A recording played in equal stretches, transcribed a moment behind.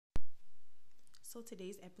So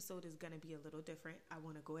today's episode is going to be a little different. I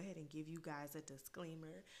want to go ahead and give you guys a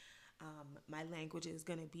disclaimer. My language is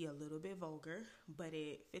going to be a little bit vulgar, but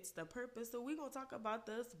it fits the purpose. So we're going to talk about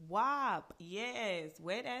this WAP. Yes,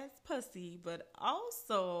 wet ass pussy, but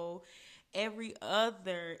also every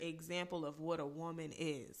other example of what a woman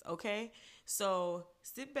is, okay? So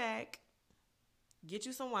sit back, get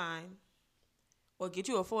you some wine, or get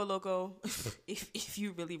you a Four Loko if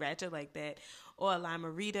you really ratchet like that, or a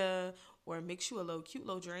Limerita, or mix you a little cute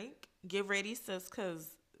little drink. Get ready, sis, because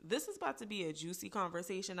this is about to be a juicy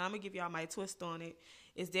conversation. I'm going to give y'all my twist on it.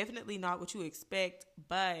 It's definitely not what you expect,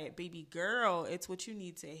 but baby girl, it's what you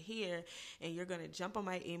need to hear. And you're going to jump on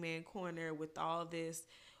my amen corner with all this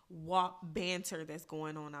WAP banter that's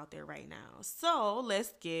going on out there right now. So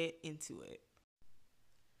let's get into it.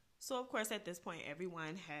 So, of course, at this point,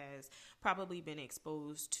 everyone has probably been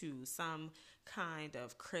exposed to some kind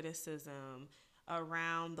of criticism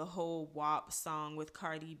around the whole WAP song with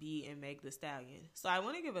Cardi B and Meg Thee Stallion. So I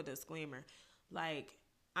want to give a disclaimer. Like,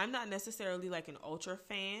 I'm not necessarily like an ultra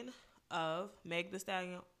fan of Meg Thee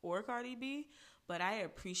Stallion or Cardi B, but I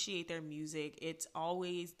appreciate their music. It's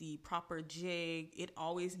always the proper jig. It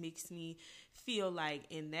always makes me feel like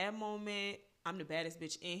in that moment, I'm the baddest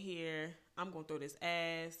bitch in here. I'm going to throw this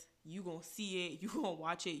ass. You going to see it. You going to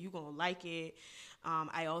watch it. You going to like it.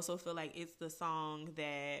 I also feel like it's the song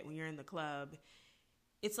that when you're in the club,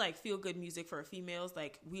 it's like feel good music for females.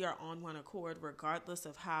 Like we are on one accord regardless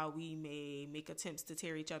of how we may make attempts to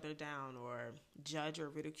tear each other down or judge or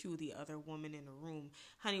ridicule the other woman in the room.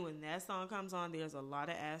 Honey, when that song comes on, there's a lot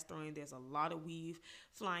of ass throwing. There's a lot of weave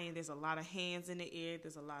flying. There's a lot of hands in the air.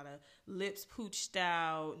 There's a lot of lips pooched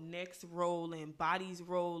out, necks rolling, bodies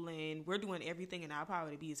rolling. We're doing everything in our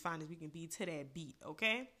power to be as fine as we can be to that beat,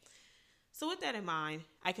 okay? So with that in mind,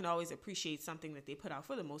 I can always appreciate something that they put out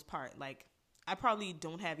for the most part. Like, I probably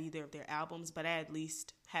don't have either of their albums, but I at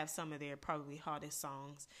least have some of their probably hottest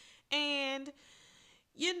songs. And,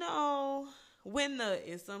 you know, when the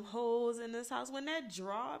Is Some Hoes in This House, when that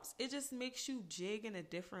drops, it just makes you jig in a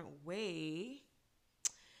different way.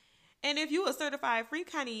 And if you a certified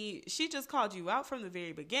freak, honey, she just called you out from the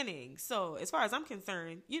very beginning. So as far as I'm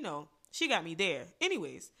concerned, you know, she got me there.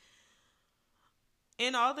 Anyways.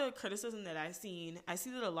 In all the criticism that I've seen, I see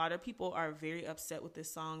that a lot of people are very upset with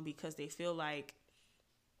this song because they feel like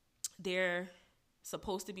they're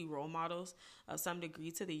supposed to be role models of some degree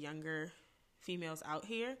to the younger females out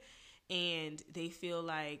here. And they feel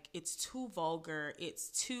like it's too vulgar. It's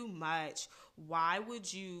too much. Why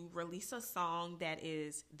would you release a song that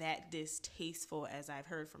is that distasteful, as I've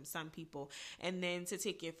heard from some people? And then to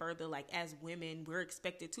take it further, like as women, we're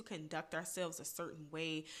expected to conduct ourselves a certain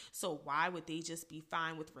way. So why would they just be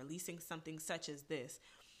fine with releasing something such as this?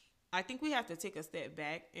 I think we have to take a step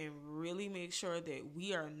back and really make sure that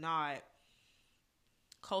we are not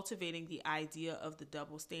cultivating the idea of the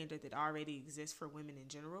double standard that already exists for women in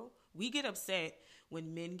general. We get upset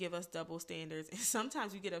when men give us double standards, and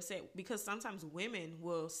sometimes we get upset because sometimes women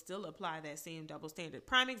will still apply that same double standard.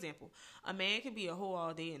 Prime example, a man can be a hoe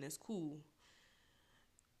all day and it's cool.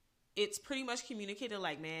 It's pretty much communicated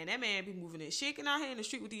like, man, that man be moving it, shaking out here in the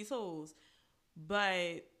street with these hoes.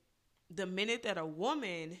 But the minute that a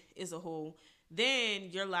woman is a hoe, then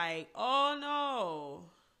you're like, oh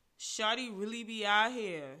no, shawty really be out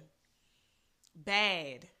here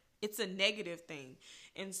bad. It's a negative thing.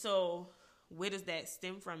 And so where does that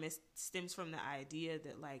stem from? It stems from the idea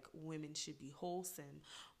that like women should be wholesome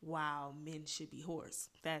while men should be whores.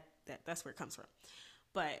 That's where it comes from.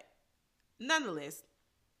 But nonetheless,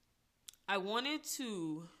 I wanted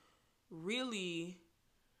to really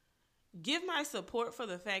give my support for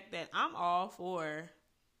the fact that I'm all for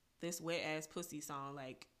this wet ass pussy song.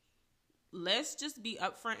 Like, let's just be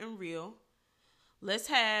upfront and real. Let's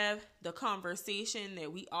have the conversation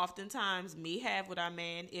that we oftentimes may have with our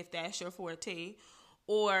man, if that's your forte,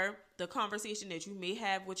 or the conversation that you may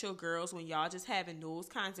have with your girls when y'all just having those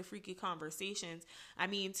kinds of freaky conversations. I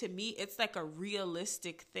mean, to me, it's like a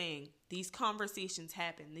realistic thing. These conversations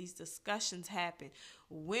happen. These discussions happen.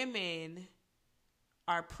 Women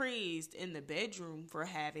are praised in the bedroom for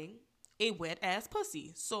having a wet ass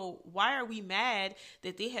pussy. So why are we mad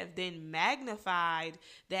that they have then magnified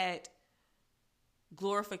that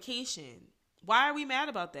glorification? Why are we mad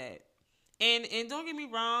about that? And don't get me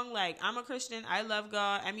wrong, like, I'm a Christian. I love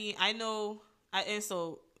God. I mean, I know, and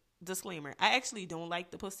so disclaimer, I actually don't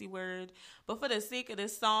like the pussy word, but for the sake of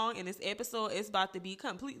this song and this episode, it's about to be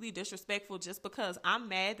completely disrespectful just because I'm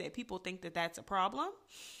mad that people think that that's a problem.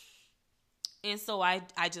 And so I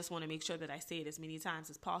just want to make sure that I say it as many times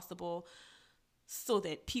as possible. so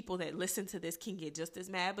that people that listen to this can get just as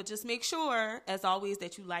mad. But just make sure, as always,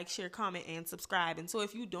 that you like, share, comment, and subscribe. And so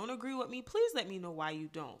if you don't agree with me, please let me know why you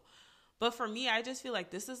don't. But for me, I just feel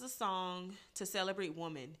like this is a song to celebrate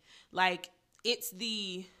women. Like, it's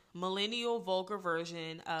the millennial vulgar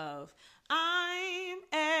version of I'm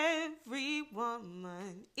every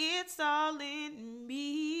woman, it's all in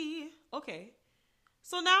me. Okay,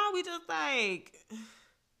 so now we just like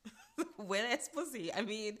wet ass pussy. I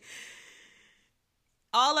mean,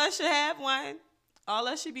 all us should have one. All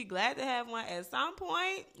us should be glad to have one at some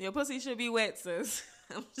point. Your pussy should be wet, sis.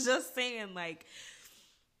 I'm just saying, like,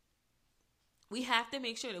 we have to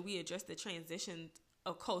make sure that we address the transition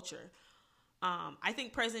of culture. I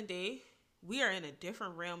think present day, we are in a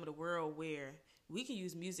different realm of the world where we can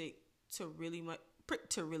use music to pretty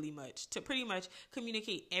much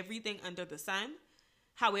communicate everything under the sun,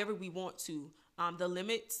 however we want to. The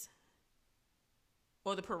limits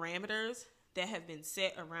or the parameters that have been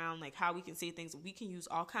set around like how we can say things, we can use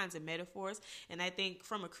all kinds of metaphors. And I think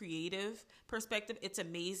from a creative perspective, it's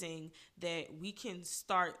amazing that we can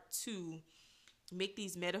start to make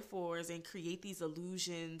these metaphors and create these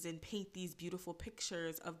illusions and paint these beautiful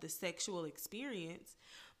pictures of the sexual experience.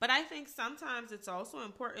 But I think sometimes it's also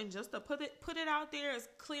important just to put it out there as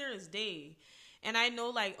clear as day. And I know,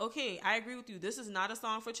 like, okay, I agree with you. This is not a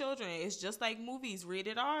song for children. It's just like movies,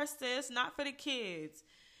 rated R, sis, not for the kids.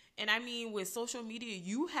 And I mean, with social media,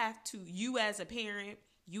 you as a parent,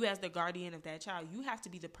 you as the guardian of that child, you have to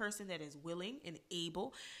be the person that is willing and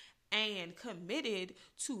able and committed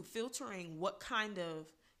to filtering what kind of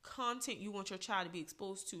content you want your child to be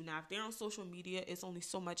exposed to. Now, if they're on social media, it's only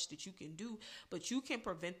so much that you can do, but you can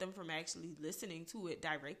prevent them from actually listening to it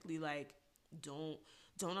directly. Like, don't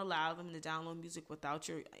allow them to download music without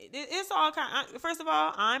your. It's all kind. First of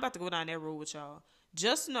all, I ain't about to go down that road with y'all.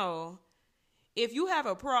 Just know, if you have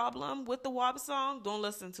a problem with the WAP song, don't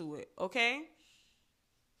listen to it. Okay.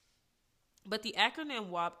 But the acronym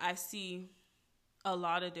WAP, I see a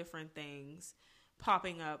lot of different things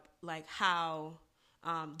popping up, like how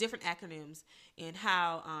different acronyms and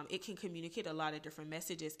how it can communicate a lot of different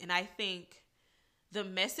messages. And I think the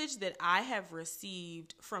message that I have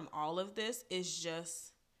received from all of this is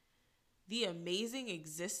just the amazing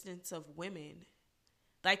existence of women.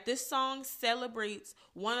 Like, this song celebrates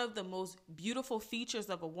one of the most beautiful features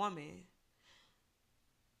of a woman,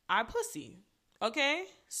 our pussy. Okay?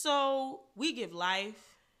 So we give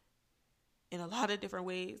life in a lot of different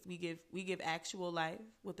ways. We give actual life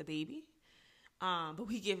with the baby. But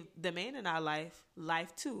we give the man in our life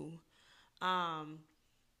too.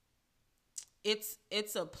 It's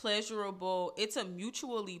a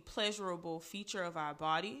mutually pleasurable feature of our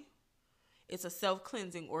body. It's a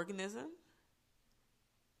self-cleansing organism.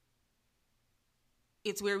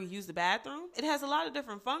 It's where we use the bathroom. It has a lot of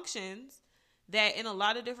different functions that in a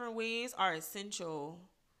lot of different ways are essential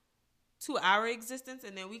to our existence.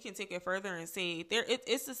 And then we can take it further and say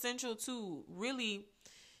it's essential to really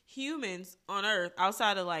humans on earth,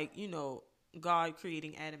 outside of, like, God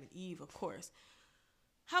creating Adam and Eve, of course.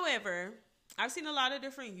 However, I've seen a lot of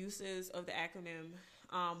different uses of the acronym.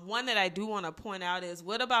 One that I do want to point out is,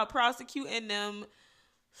 what about prosecuting them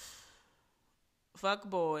fuck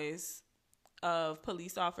boys of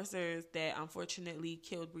police officers that unfortunately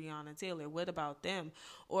killed Breonna Taylor? What about them?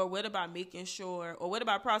 Or what about what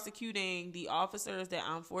about prosecuting the officers that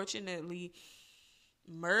unfortunately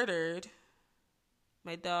murdered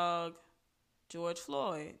my dog George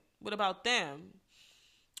Floyd? What about them?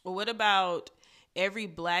 Or what about every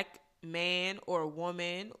black man or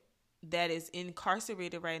woman that is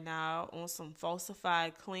incarcerated right now on some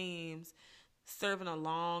falsified claims, serving a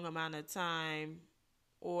long amount of time?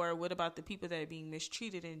 Or what about the people that are being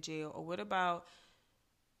mistreated in jail? Or what about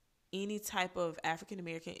any type of African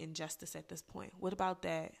American injustice at this point? What about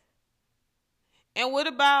that? And what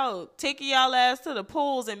about taking y'all ass to the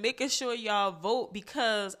polls and making sure y'all vote,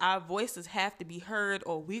 because our voices have to be heard,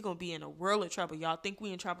 or we're going to be in a world of trouble. Y'all think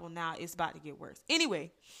we in trouble now. It's about to get worse.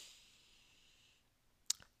 Anyway,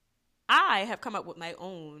 I have come up with my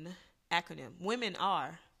own acronym. Women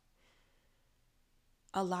are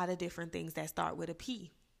a lot of different things that start with a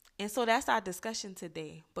P. And so that's our discussion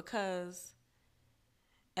today, because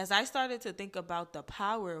as I started to think about the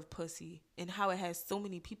power of pussy and how it has so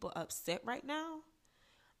many people upset right now,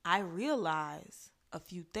 I realized a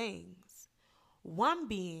few things. One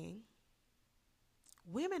being,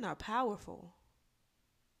 women are powerful.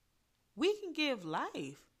 We can give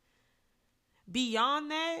life.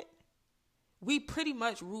 Beyond that, we pretty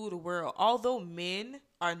much rule the world. Although men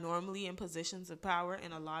are normally in positions of power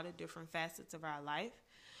in a lot of different facets of our life,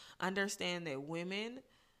 understand that women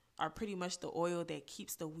are pretty much the oil that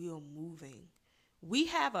keeps the wheel moving. We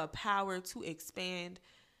have a power to expand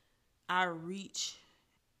our reach,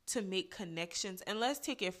 to make connections. And let's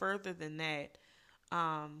take it further than that.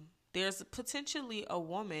 There's potentially a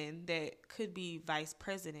woman that could be vice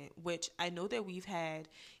president, which I know that we've had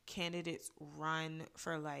candidates run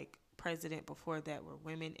for like president before that were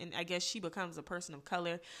women. And I guess she becomes a person of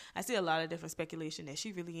color. I see a lot of different speculation that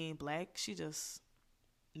she really ain't black. She just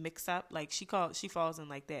mix up, like she falls in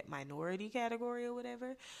like that minority category or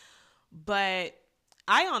whatever. But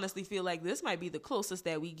I honestly feel like this might be the closest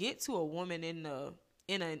that we get to a woman in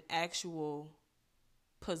an actual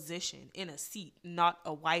position, in a seat, not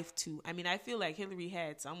a wife to. I mean, I feel like Hillary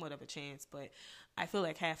had somewhat of a chance, but I feel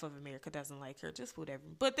like half of America doesn't like her, just whatever.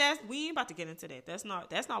 But we ain't about to get into that. That's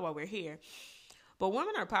not why we're here. But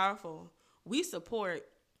women are powerful. We support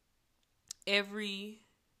every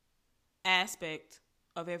aspect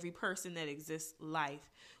of every person that exists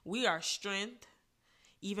life. We are strength,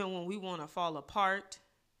 even when we want to fall apart.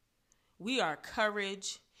 We are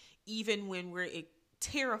courage, even when we're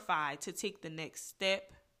terrified to take the next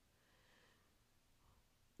step.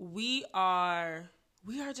 We are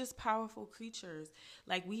just powerful creatures.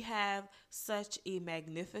 Like, we have such a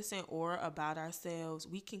magnificent aura about ourselves.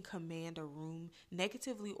 We can command a room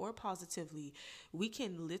negatively or positively. We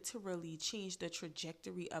can literally change the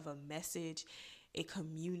trajectory of a message, a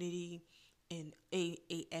community, and a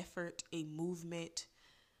effort, a movement.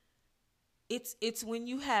 It's when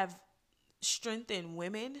you have strength in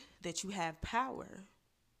women that you have power.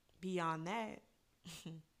 Beyond that,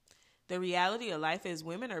 the reality of life is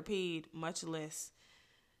women are paid much less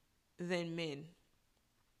than men.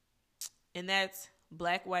 And that's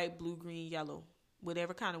black, white, blue, green, yellow,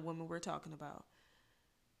 whatever kind of woman we're talking about.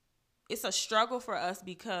 It's a struggle for us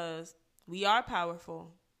because we are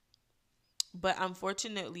powerful. But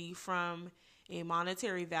unfortunately, from a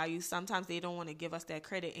monetary value, sometimes they don't want to give us that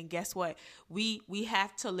credit. And guess what? We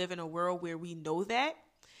have to live in a world where we know that,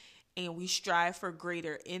 and we strive for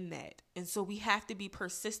greater in that. And so we have to be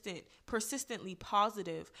persistently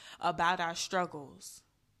positive about our struggles.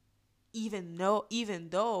 Even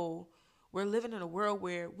though we're living in a world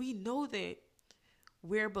where we know that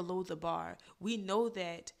we're below the bar. We know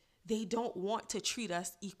that they don't want to treat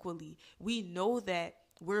us equally. We know that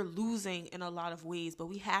we're losing in a lot of ways, but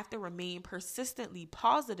we have to remain persistently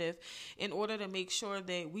positive in order to make sure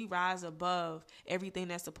that we rise above everything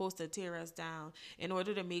that's supposed to tear us down, in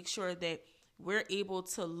order to make sure that we're able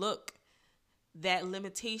to look that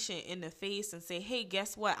limitation in the face and say, hey,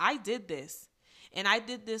 guess what? I did this. And I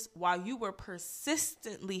did this while you were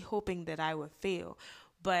persistently hoping that I would fail,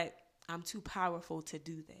 but I'm too powerful to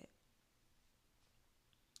do that.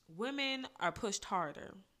 Women are pushed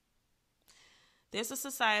harder. There's a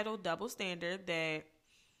societal double standard that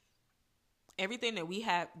everything that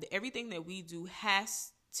we do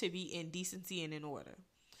has to be in decency and in order.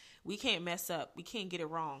 We can't mess up. We can't get it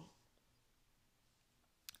wrong.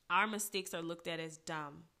 Our mistakes are looked at as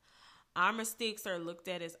dumb. Our mistakes are looked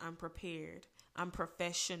at as unprepared,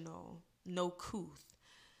 unprofessional, no couth.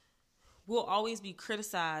 We'll always be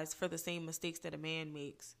criticized for the same mistakes that a man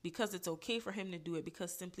makes because it's okay for him to do it,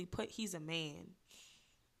 because simply put, he's a man.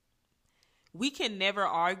 We can never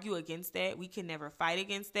argue against that. We can never fight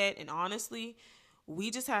against that. And honestly,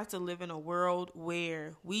 we just have to live in a world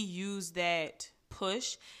where we use that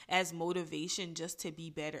push as motivation just to be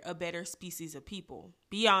better, a better species of people.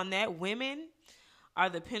 Beyond that, women are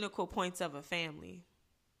the pinnacle points of a family.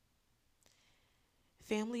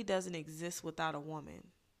 Family doesn't exist without a woman.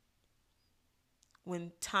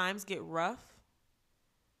 When times get rough,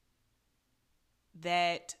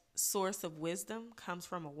 that source of wisdom comes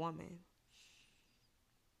from a woman.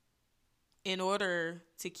 In order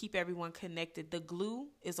to keep everyone connected, the glue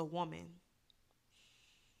is a woman.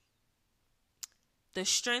 The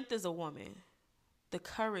strength is a woman. The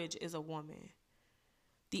courage is a woman.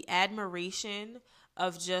 The admiration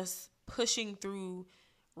of just pushing through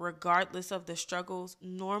regardless of the struggles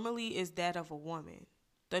normally is that of a woman.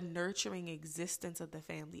 The nurturing existence of the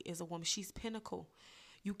family is a woman. She's pinnacle.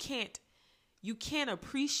 You can't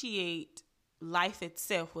appreciate life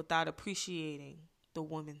itself without appreciating the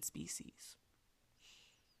woman species.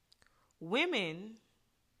 Women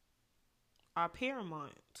are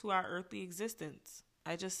paramount to our earthly existence.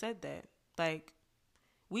 I just said that. Like,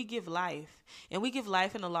 we give life, and we give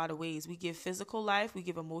life in a lot of ways. We give physical life, we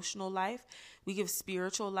give emotional life, we give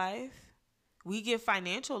spiritual life, we give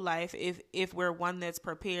financial life if we're one that's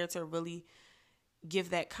prepared to really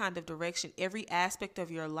give that kind of direction. Every aspect of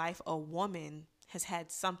your life, a woman has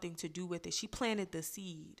had something to do with it. She planted the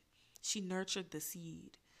seed. She nurtured the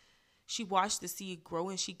seed. She watched the seed grow,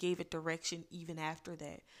 and she gave it direction even after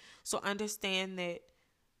that. So understand that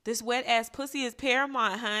This wet ass pussy is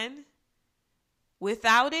paramount, hun.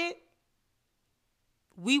 Without it,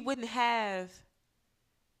 we wouldn't have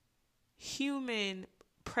human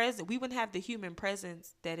presence. We wouldn't have the human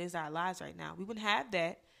presence that is our lives right now. We wouldn't have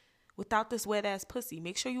that without this wet ass pussy.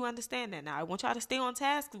 Make sure you understand that now. I want y'all to stay on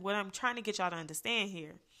task with what I'm trying to get y'all to understand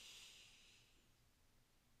here.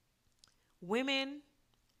 Women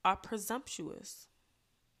are presumptuous.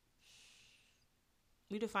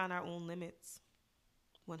 We define our own limits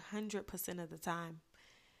 100% of the time.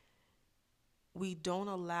 We don't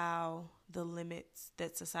allow the limits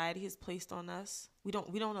that society has placed on us. We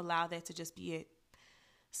don't allow that to just be it.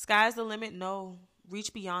 Sky's the limit. No,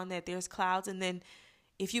 reach beyond that. There's clouds, and then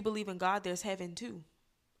if you believe in God, there's heaven too.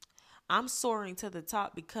 I'm soaring to the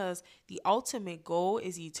top because the ultimate goal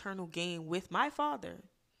is eternal gain with my Father.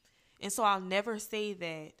 And so I'll never say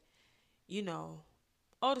that,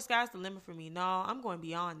 oh, the sky's the limit for me. No, I'm going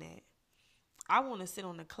beyond that. I want to sit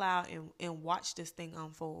on the cloud and watch this thing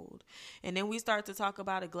unfold. And then we start to talk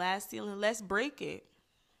about a glass ceiling. Let's break it.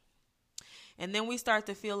 And then we start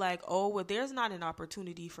to feel like, oh, well, there's not an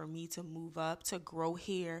opportunity for me to move up, to grow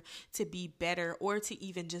here, to be better, or to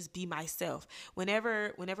even just be myself.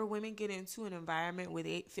 Whenever women get into an environment where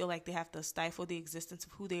they feel like they have to stifle the existence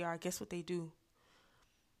of who they are, guess what they do?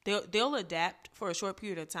 They'll adapt for a short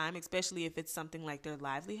period of time, especially if it's something like their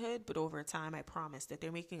livelihood. But over time, I promise that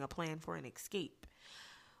they're making a plan for an escape.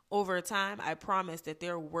 Over time, I promise that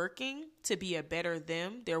they're working to be a better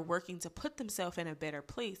them. They're working to put themselves in a better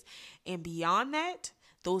place. And beyond that,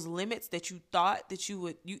 those limits that you thought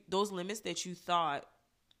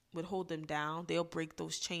would hold them down, they'll break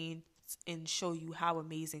those chains and show you how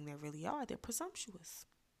amazing they really are. They're presumptuous.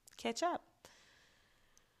 Catch up.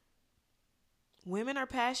 Women are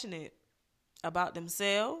passionate about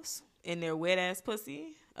themselves and their wet ass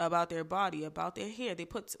pussy, about their body, about their hair.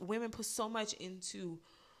 Women put so much into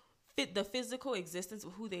the physical existence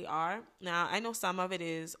of who they are. Now, I know some of it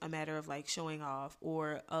is a matter of like showing off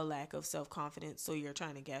or a lack of self-confidence, so you're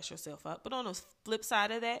trying to gas yourself up. But on the flip side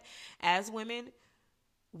of that, as women,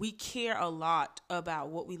 we care a lot about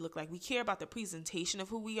what we look like. We care about the presentation of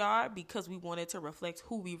who we are because we want it to reflect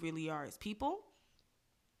who we really are as people.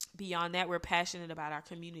 Beyond that, we're passionate about our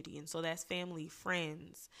community. And so that's family,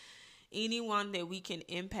 friends, anyone that we can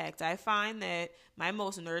impact. I find that my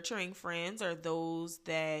most nurturing friends are those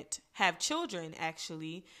that have children,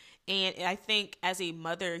 actually. And I think as a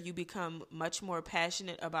mother, you become much more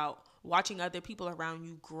passionate about watching other people around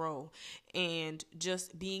you grow and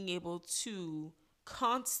just being able to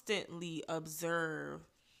constantly observe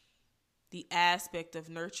the aspect of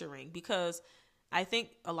nurturing, because I think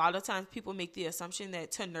a lot of times people make the assumption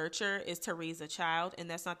that to nurture is to raise a child, and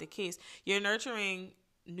that's not the case. You're nurturing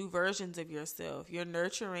new versions of yourself. You're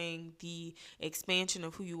nurturing the expansion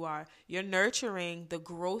of who you are. You're nurturing the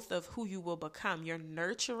growth of who you will become. You're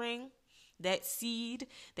nurturing that seed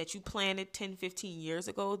that you planted 10, 15 years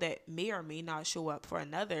ago that may or may not show up for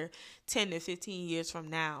another 10 to 15 years from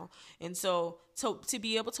now. And so to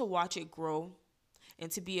be able to watch it grow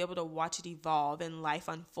and to be able to watch it evolve and life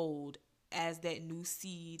unfold as that new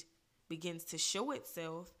seed begins to show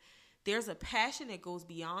itself, there's a passion that goes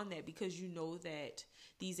beyond that, because you know that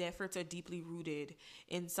these efforts are deeply rooted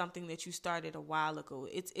in something that you started a while ago.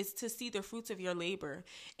 It's to see the fruits of your labor.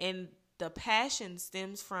 And the passion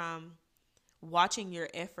stems from watching your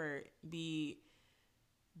effort be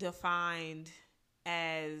defined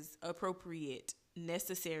as appropriate,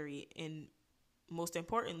 necessary, and most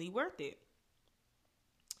importantly, worth it.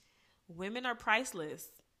 Women are priceless.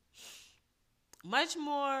 Much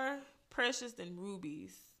more precious than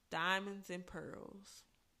rubies, diamonds, and pearls.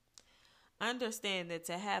 Understand that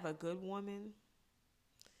to have a good woman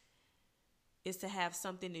is to have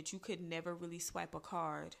something that you could never really swipe a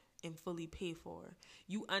card and fully pay for.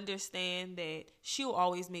 You understand that she'll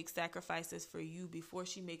always make sacrifices for you before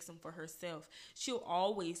she makes them for herself. She'll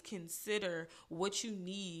always consider what you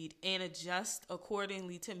need and adjust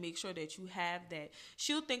accordingly to make sure that you have that.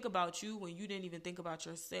 She'll think about you when you didn't even think about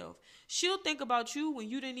yourself. She'll think about you when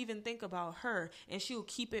you didn't even think about her, and she'll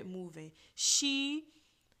keep it moving. She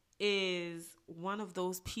is one of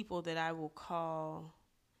those people that I will call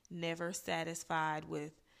never satisfied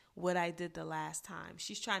with what I did the last time.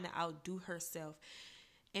 She's trying to outdo herself.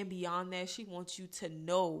 And beyond that, she wants you to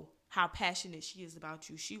know how passionate she is about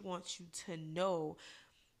you. She wants you to know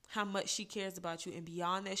how much she cares about you. And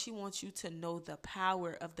beyond that, she wants you to know the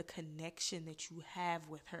power of the connection that you have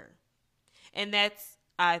with her. And that's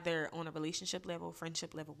either on a relationship level,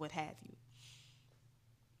 friendship level, what have you.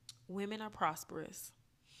 Women are prosperous.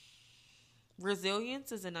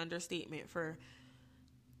 Resilience is an understatement for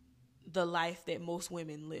the life that most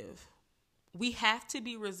women live. we have to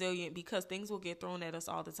be resilient because things will get thrown at us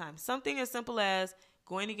all the time. Something as simple as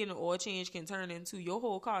going to get an oil change can turn into your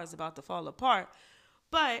whole car is about to fall apart.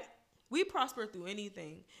 But we prosper through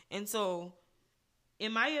anything. And so,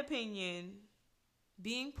 in my opinion,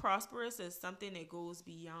 being prosperous is something that goes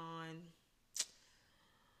beyond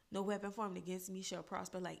no weapon formed against me shall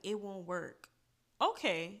prosper. Like, it won't work.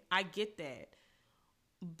 Okay, I get that.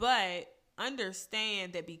 But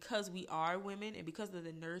understand that because we are women and because of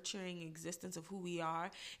the nurturing existence of who we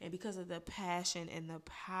are and because of the passion and the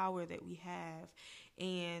power that we have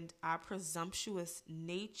and our presumptuous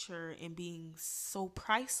nature and being so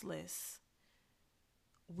priceless,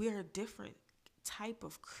 we're a different type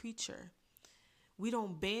of creature. We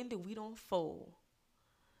don't bend and we don't fold.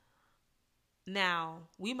 Now,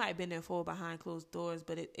 we might bend and fold behind closed doors,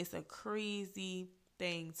 but it's a crazy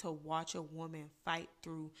thing to watch a woman fight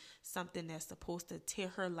through something that's supposed to tear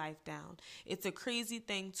her life down. It's a crazy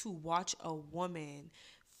thing to watch a woman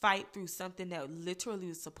fight through something that literally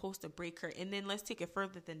was supposed to break her. And then let's take it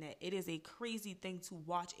further than that. It is a crazy thing to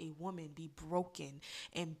watch a woman be broken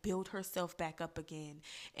and build herself back up again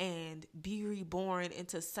and be reborn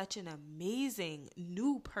into such an amazing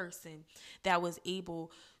new person that was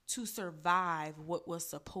able to survive what was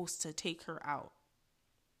supposed to take her out.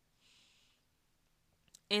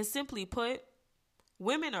 And simply put,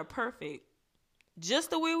 women are perfect just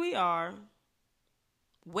the way we are,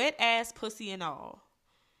 wet ass pussy and all.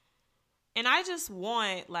 And I just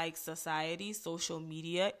want, like, society, social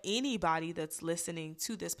media, anybody that's listening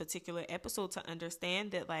to this particular episode to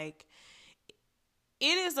understand that, like,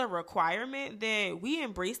 it is a requirement that we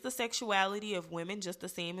embrace the sexuality of women just the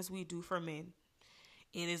same as we do for men.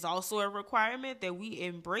 It is also a requirement that we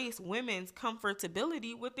embrace women's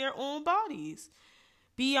comfortability with their own bodies.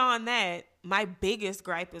 Beyond that, my biggest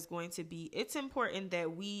gripe is going to be it's important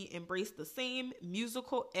that we embrace the same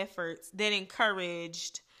musical efforts that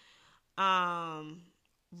encouraged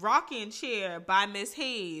Rockin' Chair by Miss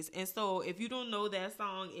Hayes. And so if you don't know that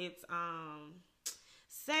song, it's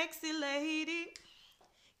Sexy Lady,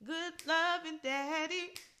 Good Loving Daddy,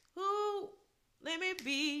 ooh, let me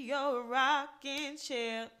be your rocking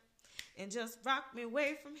chair and just rock me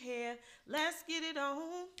away from here. Let's get it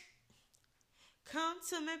on. Come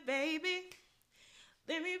to me, baby.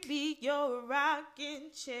 Let me be your rocking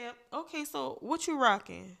chair. Okay, so what you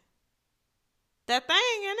rocking? That thing,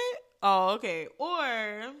 innit? Oh, okay.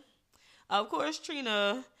 Or, of course,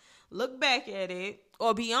 Trina, look back at it.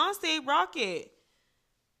 Or Beyonce, rock it.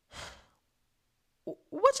 What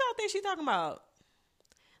y'all think she talking about?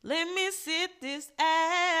 Let me sit this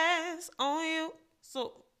ass on you.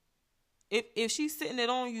 So, if she's sitting it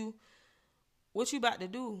on you, what you about to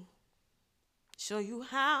do? Show you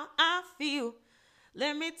how I feel.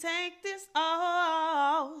 Let me take this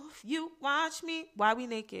off. You watch me. Why we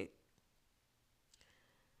naked?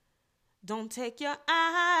 Don't take your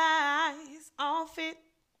eyes off it.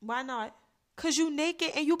 Why not? Because you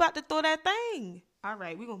naked and you about to throw that thing. All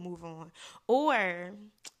right, we're going to move on. Or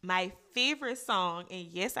my favorite song, and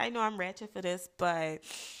yes, I know I'm ratchet for this, but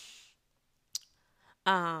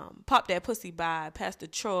Pop That Pussy by Pastor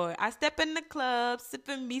Troy. I step in the club,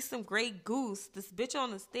 sipping me some Grey Goose. This bitch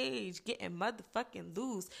on the stage getting motherfucking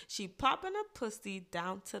loose. She popping her pussy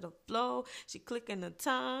down to the floor. She clicking her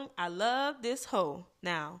tongue. I love this hoe.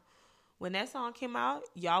 Now, when that song came out,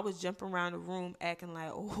 y'all was jumping around the room acting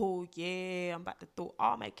like, oh, yeah, I'm about to throw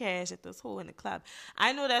all my cash at this hole in the club.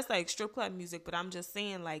 I know that's like strip club music, but I'm just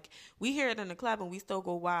saying, like, we hear it in the club and we still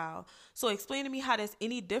go wild. So explain to me how that's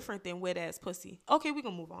any different than wet ass pussy. Okay, we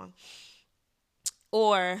gonna move on.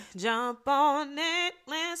 Or jump on it,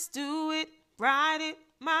 let's do it, ride it,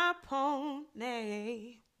 my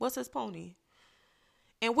pony. What's his pony?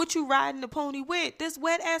 And what you riding the pony with? This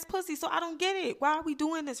wet ass pussy. So I don't get it. Why are we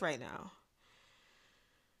doing this right now?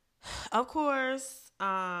 Of course,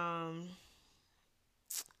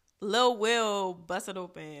 Lil Will bust it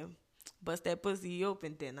open. Bust that pussy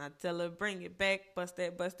open. Then I tell her, bring it back. Bust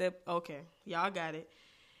that. Okay, y'all got it.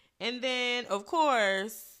 And then, of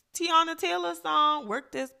course, Tiana Taylor's song,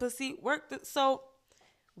 Work This Pussy, Work This. So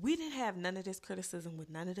we didn't have none of this criticism with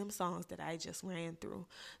none of them songs that I just ran through.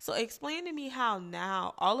 So explain to me how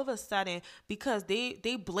now, all of a sudden, because they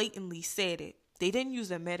blatantly said it, they didn't use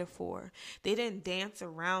a metaphor, they didn't dance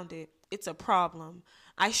around it, it's a problem.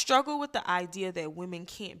 I struggle with the idea that women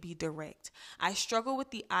can't be direct. I struggle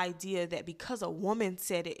with the idea that because a woman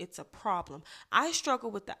said it, it's a problem. I struggle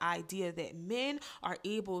with the idea that men are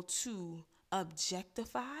able to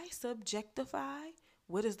subjectify,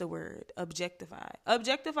 what is the word? Objectify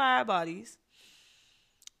our bodies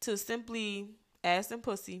to simply ass and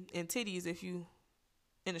pussy and titties if you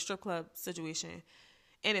in a strip club situation,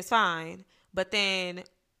 and it's fine. But then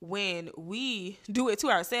when we do it to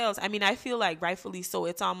ourselves, I mean, I feel like rightfully so,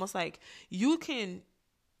 it's almost like you can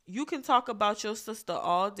talk about your sister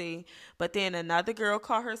all day, but then another girl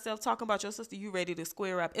call herself talking about your sister, you ready to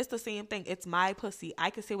square up. It's the same thing. It's my pussy. I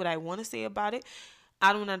can say what I want to say about it.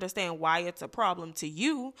 I don't understand why it's a problem to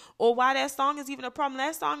you or why that song is even a problem.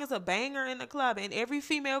 That song is a banger in the club, and every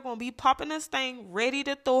female gonna be popping this thing ready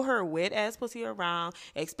to throw her wet ass pussy around,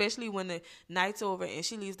 especially when the night's over and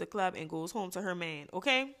she leaves the club and goes home to her man.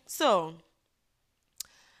 Okay? So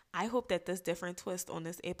I hope that this different twist on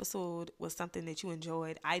this episode was something that you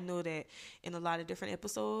enjoyed. I know that in a lot of different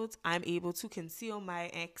episodes, I'm able to conceal my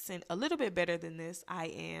accent a little bit better than this. I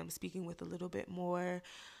am speaking with a little bit more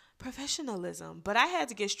professionalism, but I had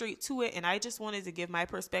to get straight to it, and I just wanted to give my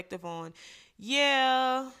perspective on,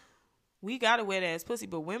 yeah, we got a wet ass pussy,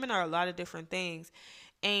 but women are a lot of different things.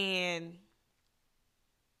 And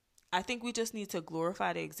I think we just need to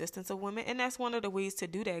glorify the existence of women. And that's one of the ways to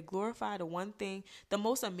do that. Glorify the one thing, the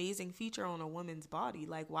most amazing feature on a woman's body.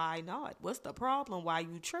 Like, why not? What's the problem? Why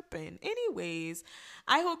you tripping? Anyways,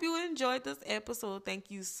 I hope you enjoyed this episode. Thank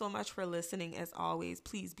you so much for listening. As always,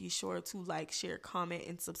 please be sure to like, share, comment,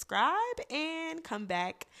 and subscribe. And come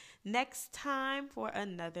back next time for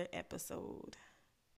another episode.